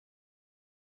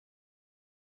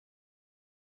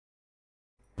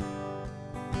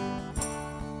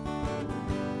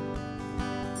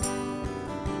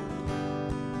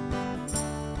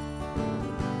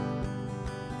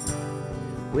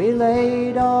We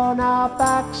laid on our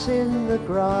backs in the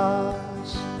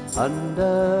grass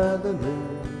under the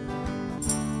moon.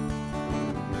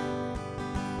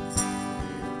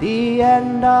 The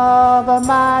end of a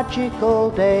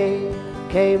magical day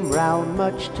came round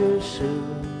much too soon.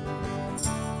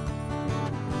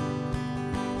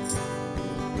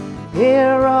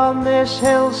 Here on this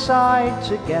hillside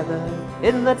together,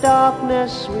 in the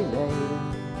darkness we lay,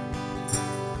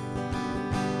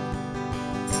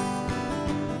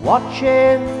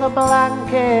 watching the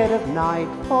blanket of night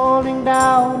falling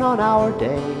down on our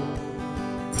day.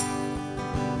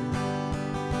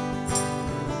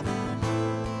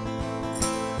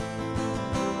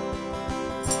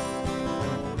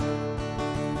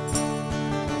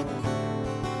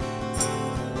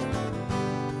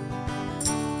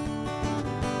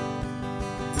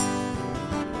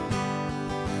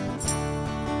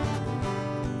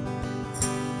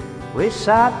 We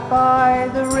sat by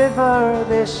the river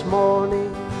this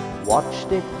morning,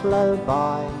 watched it flow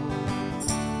by,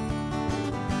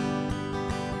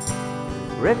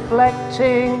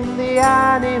 reflecting the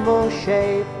animal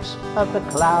shapes of the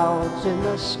clouds in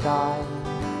the sky.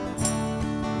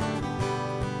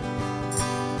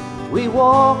 We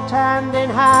walked hand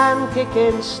in hand,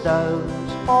 kicking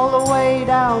stones all the way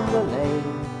down the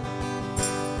lane.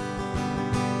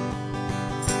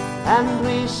 And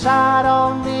we sat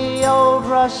on the old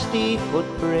rusty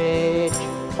footbridge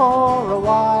for a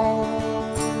while,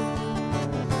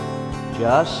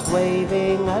 just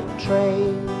waving at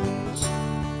trains.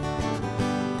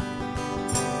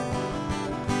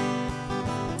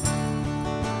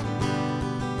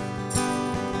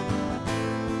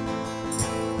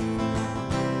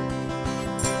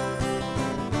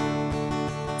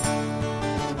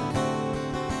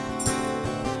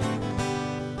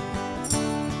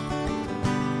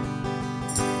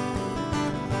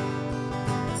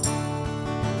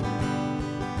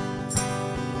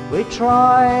 We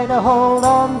try to hold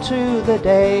on to the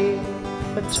day,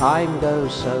 but time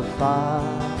goes so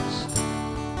fast.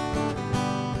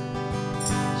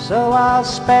 So I'll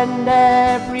spend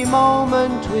every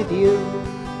moment with you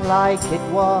like it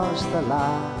was the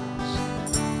last.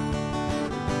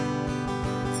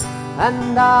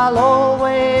 And I'll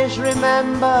always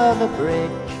remember the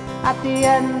bridge at the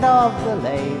end of the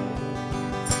lane.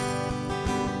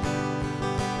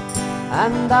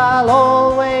 And I'll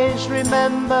always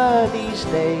remember these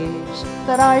days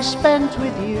that I spent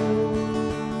with you,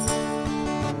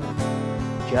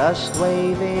 just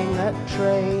waving at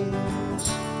trains.